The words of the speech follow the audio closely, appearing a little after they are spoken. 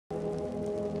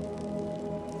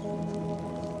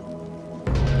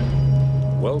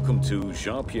Welcome to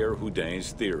Jean-Pierre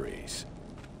Houdin's Theories.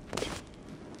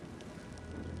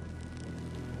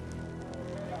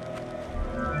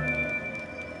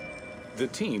 The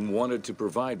team wanted to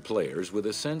provide players with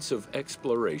a sense of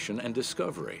exploration and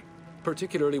discovery,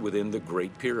 particularly within the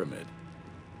Great Pyramid.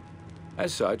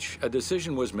 As such, a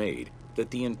decision was made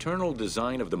that the internal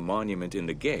design of the monument in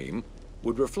the game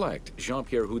would reflect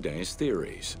Jean-Pierre Houdin's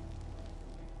theories.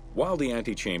 While the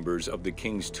antechambers of the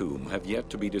king's tomb have yet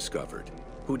to be discovered,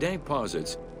 Houdin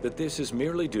posits that this is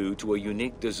merely due to a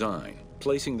unique design,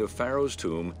 placing the pharaoh's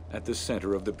tomb at the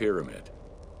center of the pyramid.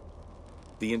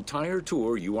 The entire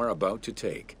tour you are about to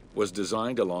take was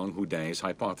designed along Houdin's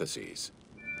hypotheses.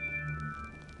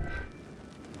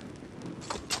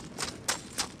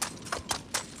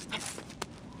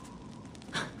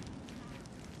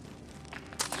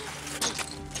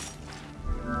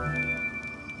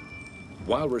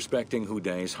 While respecting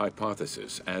Houdin's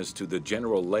hypothesis as to the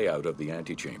general layout of the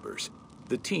antechambers,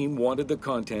 the team wanted the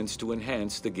contents to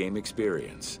enhance the game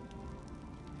experience.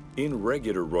 In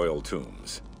regular royal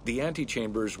tombs, the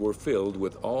antechambers were filled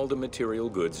with all the material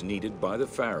goods needed by the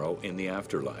pharaoh in the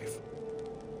afterlife.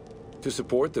 To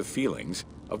support the feelings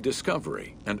of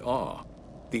discovery and awe,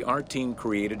 the art team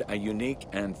created a unique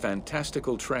and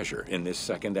fantastical treasure in this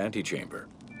second antechamber.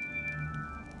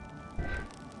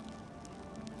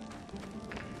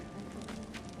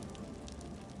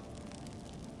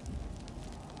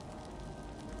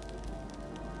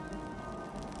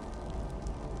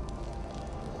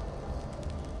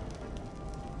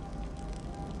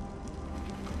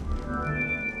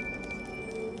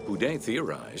 Houdin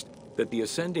theorized that the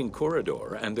ascending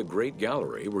corridor and the Great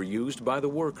Gallery were used by the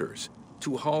workers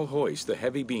to haul hoist the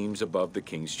heavy beams above the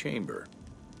king's chamber.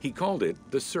 He called it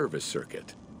the service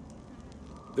circuit.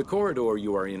 The corridor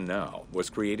you are in now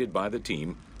was created by the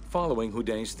team following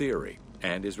Houdin's theory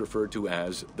and is referred to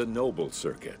as the noble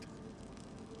circuit.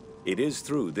 It is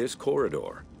through this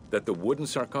corridor that the wooden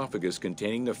sarcophagus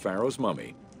containing the pharaoh's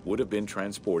mummy would have been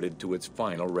transported to its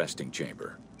final resting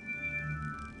chamber.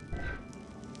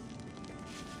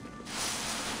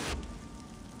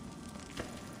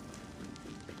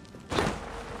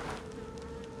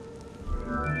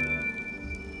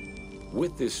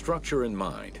 With this structure in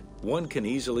mind, one can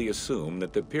easily assume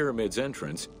that the pyramid's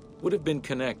entrance would have been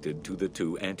connected to the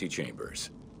two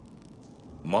antechambers.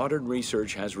 Modern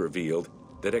research has revealed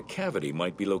that a cavity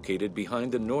might be located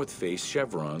behind the north face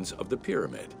chevrons of the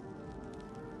pyramid.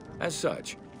 As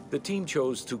such, the team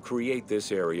chose to create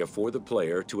this area for the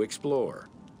player to explore.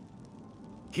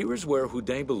 Here is where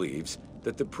Houdin believes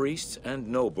that the priests and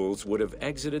nobles would have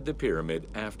exited the pyramid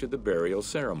after the burial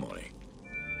ceremony.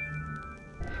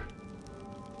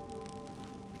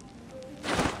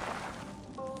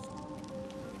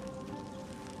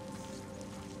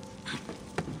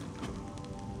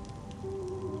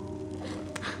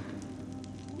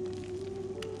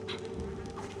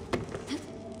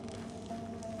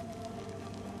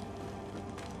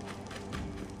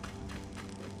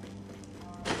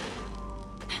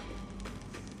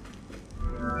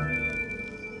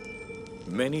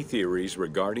 Many theories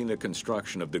regarding the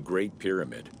construction of the Great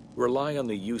Pyramid rely on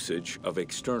the usage of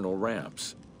external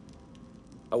ramps.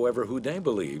 However, Houdin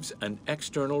believes an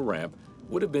external ramp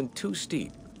would have been too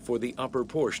steep for the upper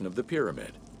portion of the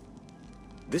pyramid.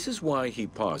 This is why he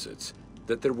posits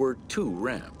that there were two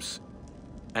ramps.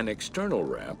 An external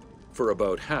ramp for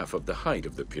about half of the height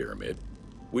of the pyramid,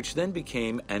 which then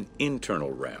became an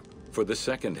internal ramp for the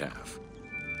second half.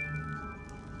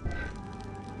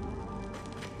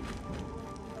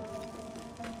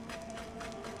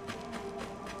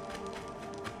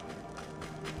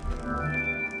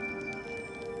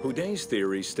 Houdin's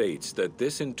theory states that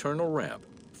this internal ramp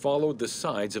followed the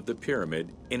sides of the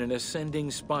pyramid in an ascending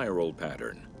spiral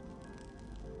pattern.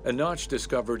 A notch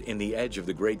discovered in the edge of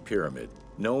the Great Pyramid,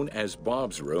 known as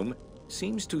Bob's Room,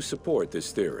 seems to support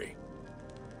this theory.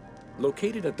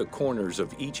 Located at the corners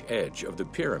of each edge of the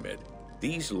pyramid,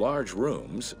 these large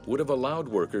rooms would have allowed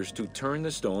workers to turn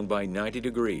the stone by 90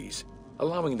 degrees,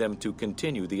 allowing them to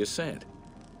continue the ascent.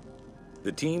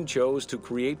 The team chose to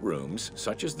create rooms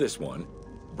such as this one,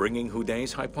 bringing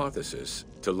Houdin's hypothesis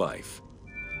to life.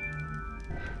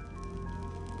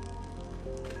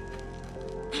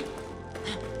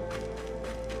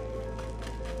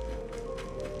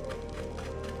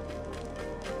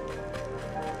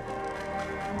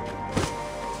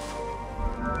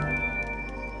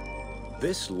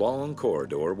 This long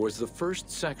corridor was the first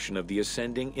section of the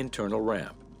ascending internal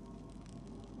ramp.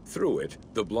 Through it,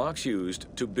 the blocks used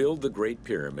to build the Great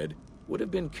Pyramid would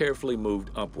have been carefully moved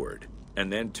upward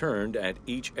and then turned at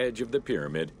each edge of the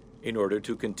pyramid in order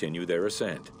to continue their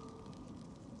ascent.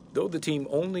 Though the team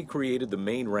only created the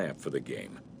main ramp for the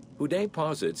game, Houdin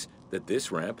posits that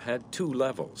this ramp had 2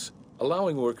 levels,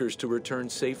 allowing workers to return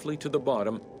safely to the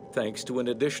bottom thanks to an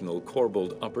additional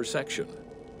corbelled upper section.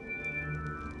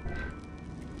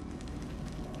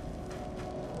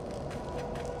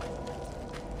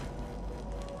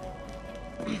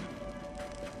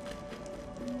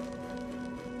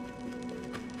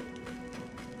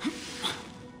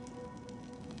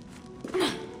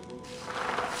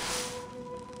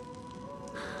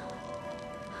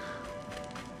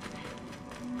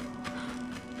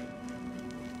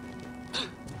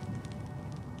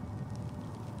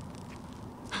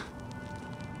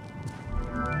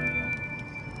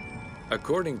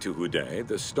 According to Houdin,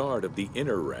 the start of the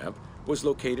inner ramp was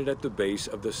located at the base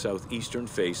of the southeastern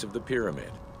face of the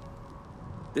pyramid.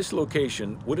 This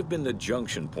location would have been the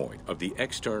junction point of the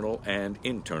external and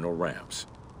internal ramps.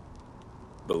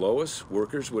 Below us,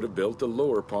 workers would have built the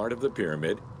lower part of the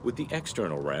pyramid with the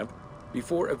external ramp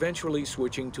before eventually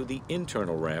switching to the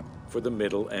internal ramp for the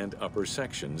middle and upper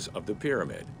sections of the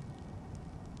pyramid.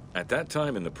 At that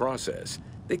time in the process,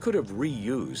 they could have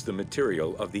reused the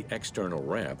material of the external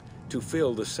ramp to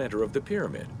fill the center of the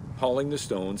pyramid, hauling the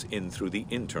stones in through the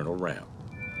internal ramp.